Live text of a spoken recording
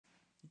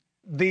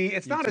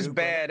It's not as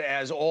bad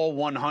as all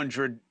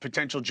 100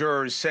 potential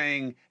jurors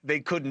saying they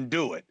couldn't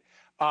do it.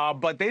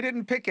 But they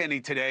didn't pick any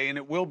today, and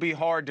it will be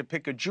hard to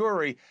pick a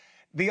jury.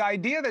 The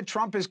idea that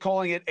Trump is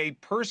calling it a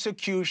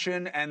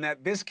persecution and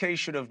that this case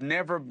should have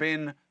never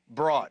been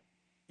brought,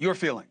 your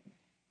feeling?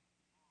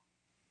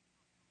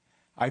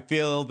 I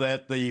feel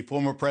that the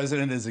former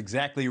president is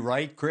exactly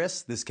right,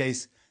 Chris. This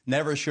case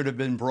never should have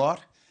been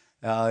brought.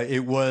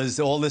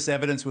 All this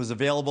evidence was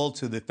available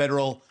to the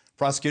federal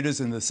prosecutors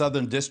in the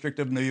Southern District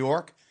of New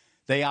York.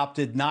 They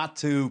opted not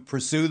to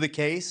pursue the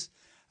case.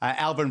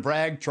 Alvin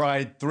Bragg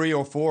tried 3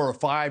 or 4 or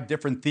 5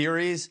 different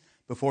theories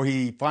before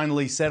he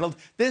finally settled.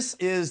 This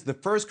is the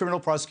first criminal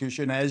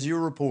prosecution, as you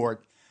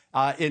report,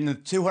 in the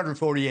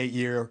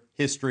 248-year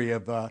history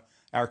of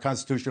our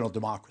constitutional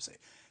democracy.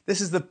 This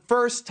is the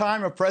first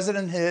time a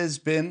president has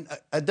been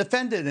a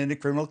defendant in a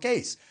criminal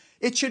case.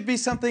 It should be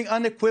something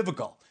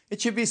unequivocal.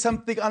 It should be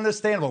something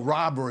understandable,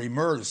 robbery,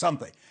 murder,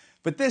 something.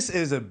 But this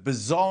is a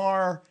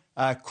bizarre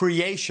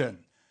creation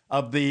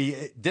of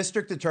the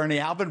district attorney,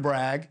 Alvin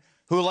Bragg,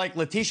 who, like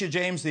Letitia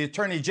James, the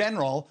attorney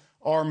general,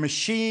 are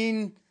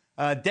machine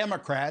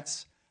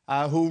Democrats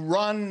who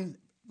run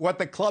what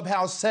the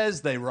clubhouse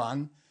says they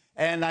run.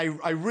 And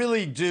I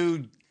really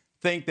do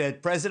think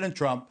that President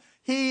Trump,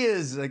 he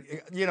is, a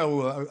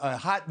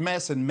hot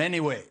mess in many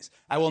ways.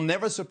 I will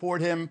never support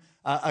him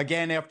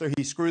again after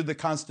he screwed the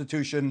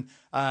Constitution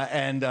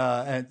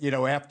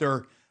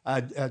after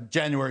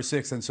January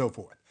 6th and so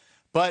forth.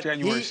 But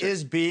he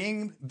is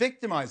being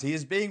victimized. He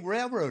is being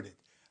railroaded.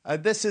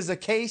 This is a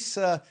case.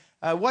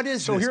 What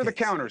is so? This Here are case? The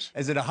counters.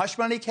 Is it a hush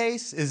money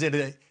case? Is it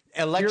an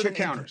election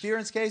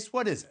interference case?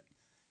 What is it?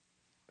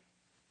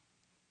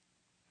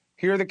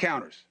 Here are the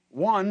counters.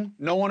 1,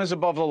 no one is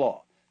above the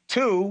law.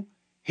 2,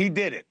 he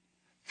did it.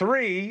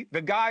 3,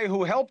 the guy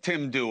who helped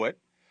him do it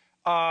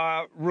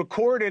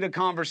recorded a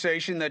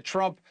conversation that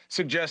Trump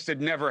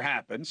suggested never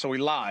happened, so he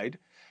lied.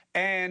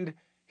 And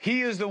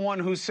he is the one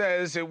who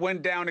says it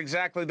went down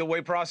exactly the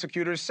way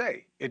prosecutors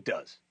say it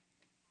does.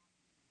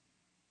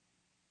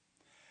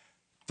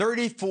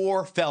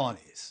 34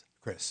 felonies,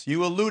 Chris.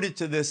 You alluded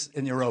to this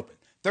in your open.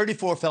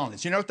 34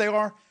 felonies. You know what they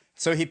are?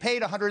 So he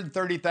paid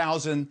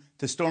 $130,000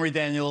 to Stormy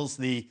Daniels,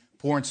 the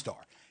porn star.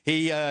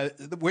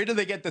 Where did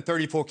they get the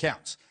 34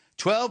 counts?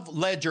 12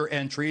 ledger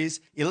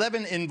entries,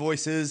 11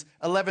 invoices,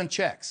 11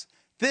 checks.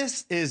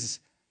 This is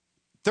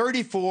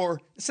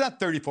 34. It's not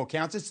 34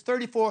 counts. It's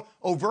 34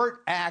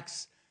 overt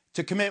acts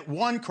to commit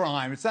one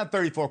crime. It's not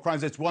 34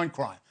 crimes. It's one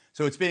crime.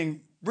 So it's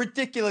being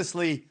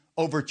ridiculously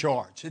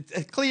overcharged.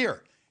 It's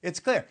clear. It's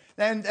clear.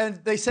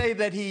 And they say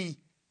that he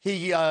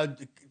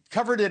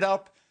covered it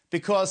up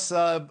because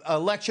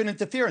election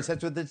interference.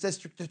 That's what the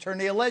district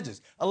attorney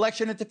alleges.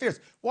 Election interference.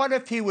 What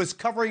if he was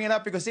covering it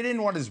up because he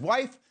didn't want his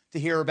wife to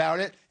hear about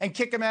it and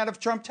kick him out of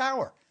Trump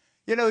Tower?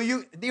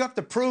 You have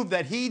to prove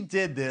that he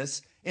did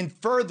this in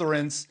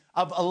furtherance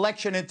of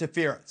election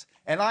interference.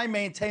 And I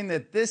maintain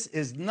that this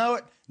is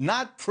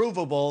not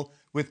provable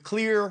with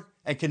clear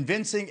and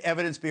convincing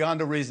evidence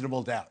beyond a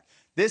reasonable doubt.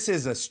 This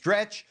is a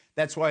stretch.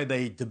 That's why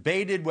they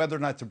debated whether or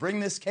not to bring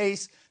this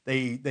case.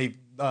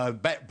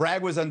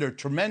 Bragg was under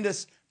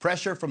tremendous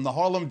pressure from the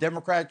Harlem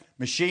Democrat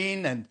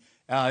machine, and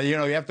you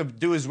have to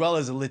do as well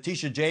as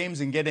Letitia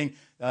James in getting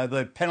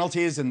the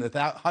penalties and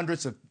the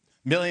hundreds of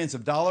millions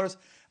of dollars.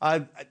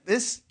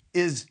 This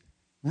is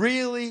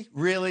really,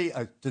 really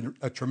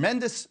a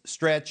tremendous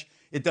stretch.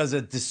 It does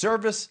a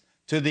disservice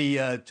to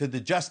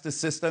the justice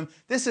system.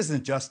 This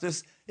isn't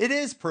justice. It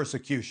is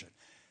persecution.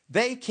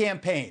 They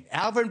campaigned.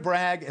 Alvin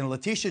Bragg and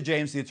Letitia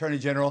James, the Attorney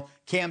General,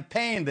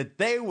 campaigned that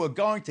they were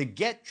going to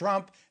get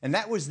Trump, and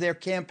that was their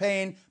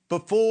campaign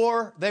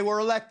before they were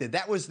elected.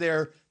 That was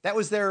their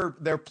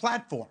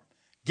platform,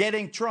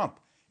 getting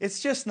Trump.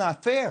 It's just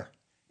not fair.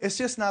 It's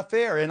just not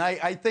fair. And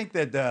I think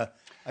that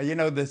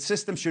the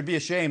system should be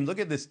ashamed. Look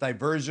at this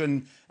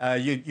diversion.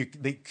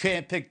 They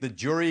can't pick the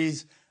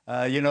juries,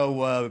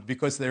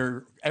 because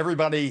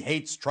everybody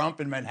hates Trump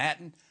in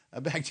Manhattan.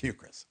 Back to you,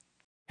 Chris.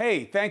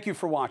 Hey, thank you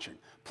for watching.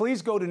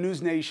 Please go to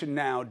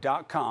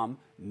newsnationnow.com,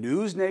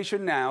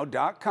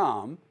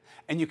 newsnationnow.com,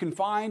 and you can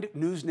find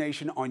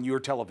NewsNation on your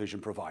television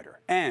provider.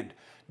 And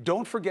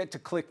don't forget to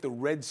click the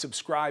red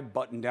subscribe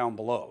button down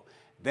below.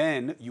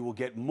 Then you will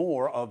get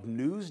more of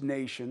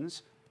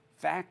NewsNation's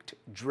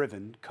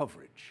fact-driven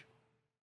coverage.